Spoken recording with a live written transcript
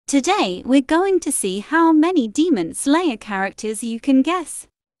Today we're going to see how many Demon Slayer characters you can guess.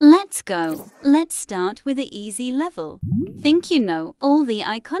 Let's go. Let's start with the easy level. Think you know all the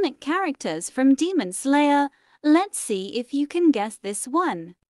iconic characters from Demon Slayer? Let's see if you can guess this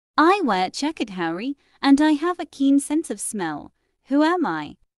one. I wear checkered hair and I have a keen sense of smell. Who am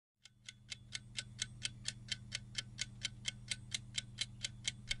I?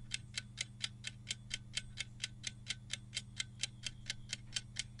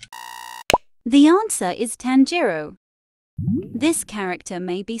 The answer is Tanjiro. This character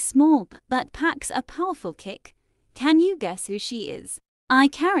may be small but packs a powerful kick. Can you guess who she is? I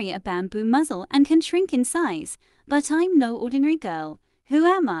carry a bamboo muzzle and can shrink in size, but I'm no ordinary girl. Who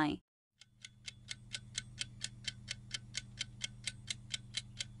am I?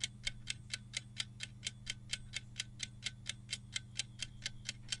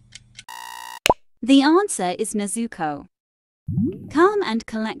 The answer is Nezuko. Calm and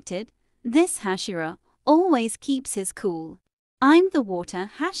collected, this Hashira always keeps his cool. I'm the water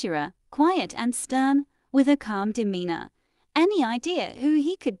Hashira, quiet and stern, with a calm demeanor. Any idea who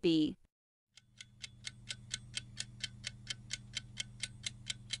he could be?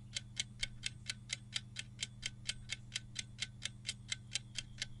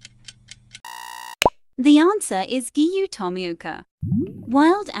 The answer is Giyu Tomioka.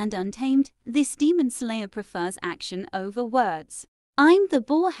 Wild and untamed, this Demon Slayer prefers action over words. I'm the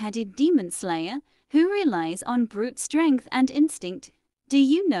boar-headed Demon Slayer who relies on brute strength and instinct. Do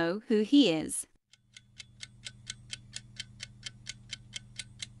you know who he is?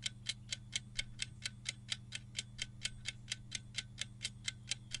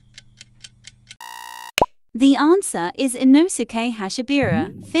 The answer is Inosuke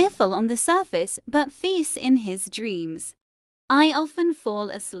Hashibira, fearful on the surface but fierce in his dreams. I often fall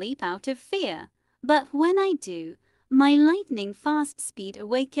asleep out of fear, but when I do, my lightning-fast speed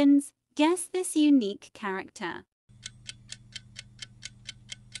awakens. Guess this unique character.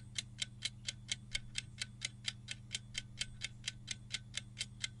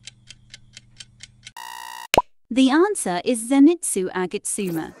 The answer is Zenitsu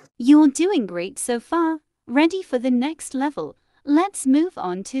Agatsuma. You're doing great so far. Ready for the next level? Let's move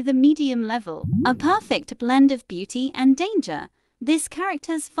on to the medium level. A perfect blend of beauty and danger. This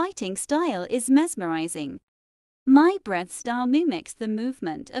character's fighting style is mesmerizing. My breath style mimics the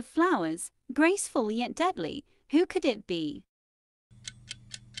movement of flowers, graceful yet deadly. Who could it be?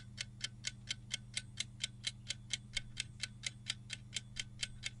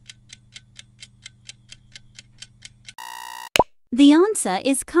 The answer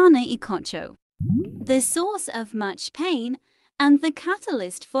is Kana Ikocho, the source of much pain and the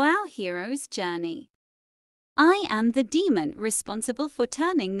catalyst for our hero's journey. I am the demon responsible for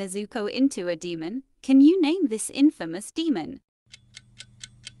turning Nezuko into a demon. Can you name this infamous demon?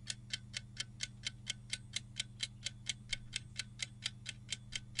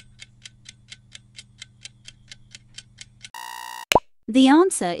 The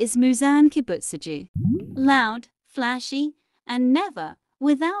answer is Muzan Kibutsuji. Loud, flashy, and never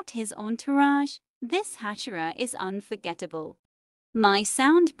without his entourage, this Hashira is unforgettable. My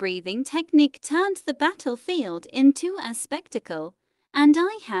sound-breathing technique turned the battlefield into a spectacle, and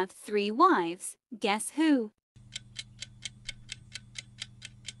I have 3 wives. Guess who?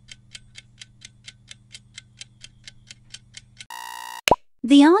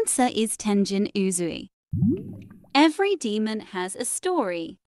 The answer is Tenjin Uzui. Every demon has a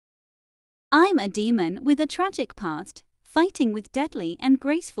story. I'm a demon with a tragic past, fighting with deadly and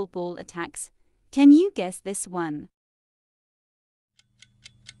graceful ball attacks. Can you guess this one?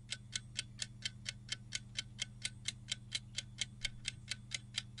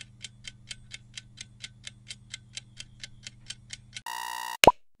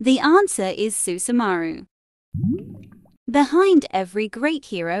 The answer is Susumaru. Behind every great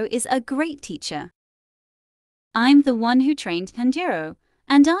hero is a great teacher. I'm the one who trained Tanjiro,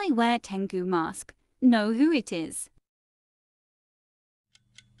 and I wear Tengu mask. Know who it is?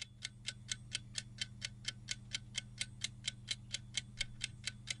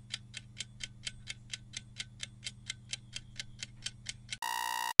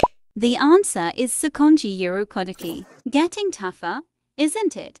 The answer is Sakonji Yurokodaki. Getting tougher,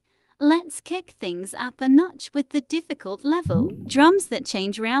 isn't it? Let's kick things up a notch with the difficult level. Drums that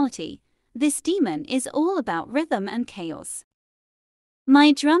change reality. This demon is all about rhythm and chaos.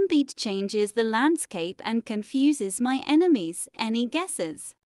 My drum beat changes the landscape and confuses my enemies. Any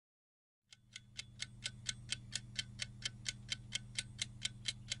guesses?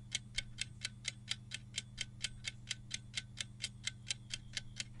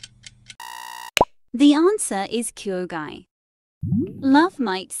 The answer is Kyogai. Love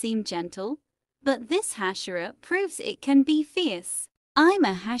might seem gentle, but this Hashira proves it can be fierce. I'm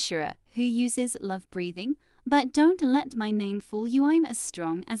a Hashira who uses love breathing, but don't let my name fool you. I'm as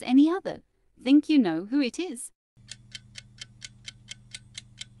strong as any other. Think you know who it is?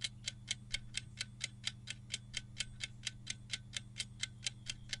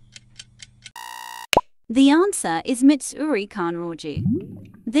 The answer is Mitsuri Kanroji.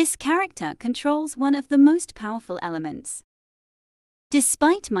 This character controls one of the most powerful elements.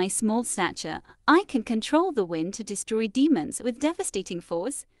 Despite my small stature, I can control the wind to destroy demons with devastating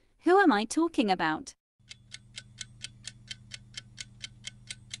force. Who am I talking about?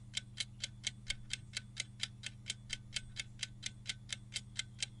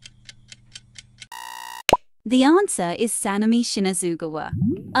 The answer is Sanemi Shinazugawa.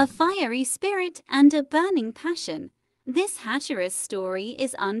 A fiery spirit and a burning passion. This Hashira's story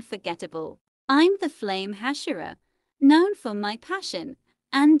is unforgettable. I'm the flame Hashira, known for my passion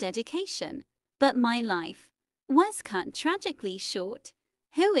and dedication. But my life was cut tragically short.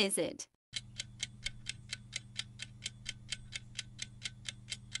 Who is it?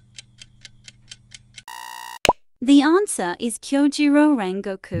 The answer is Kyojiro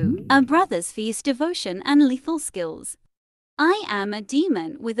Rengoku, a brother's fierce devotion and lethal skills. I am a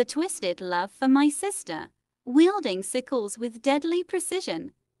demon with a twisted love for my sister, wielding sickles with deadly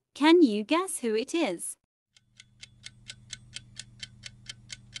precision. Can you guess who it is?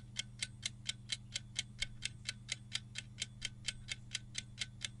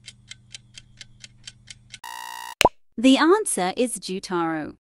 The answer is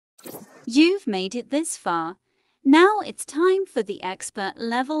Jutaro. You've made it this far. Now it's time for the expert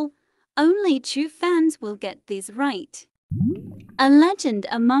level. Only true fans will get these right. A legend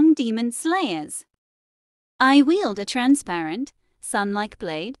among demon slayers. I wield a transparent, sun-like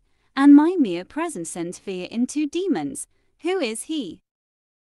blade, and my mere presence sends fear into demons. Who is he?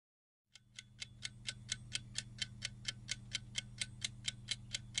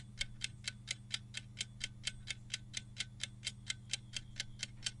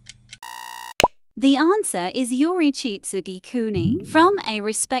 The answer is Yorichi Tsugikuni. From a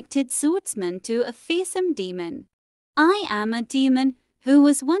respected swordsman to a fearsome demon. I am a demon who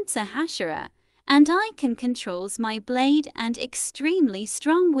was once a Hashira, and I can control my blade and extremely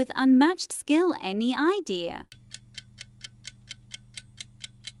strong with unmatched skill. Any idea?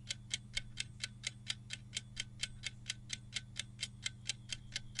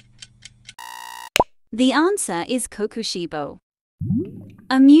 The answer is Kokushibo.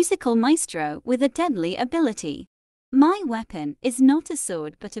 A musical maestro with a deadly ability. My weapon is not a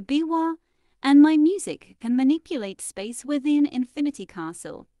sword but a biwa, and my music can manipulate space within Infinity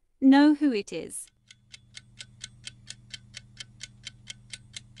Castle. Know who it is?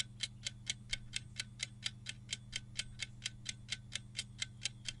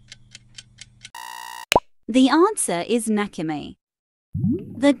 The answer is Nakame,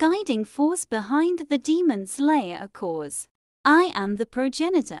 the guiding force behind the Demon Slayer cause. I am the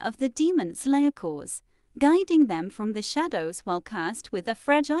progenitor of the Demon Slayer cause, guiding them from the shadows while cursed with a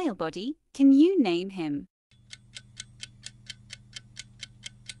fragile body. Can you name him?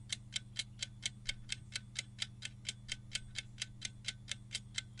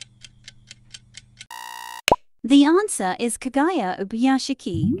 The answer is Kagaya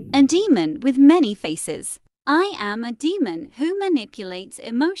Ubuyashiki, a demon with many faces. I am a demon who manipulates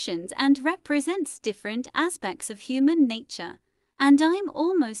emotions and represents different aspects of human nature. And I'm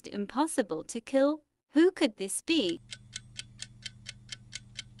almost impossible to kill. Who could this be?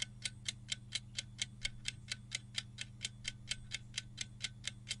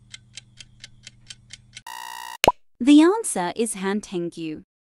 The answer is Han Tengyu.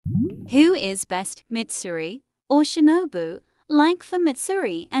 Who is best, Mitsuri or Shinobu? Like for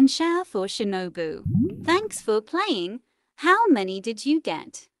Mitsuri and share for Shinobu. Thanks for playing. How many did you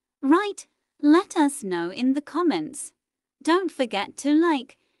get right? Let us know in the comments. Don't forget to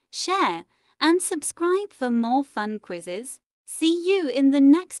like, share, and subscribe for more fun quizzes. See you in the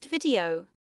next video.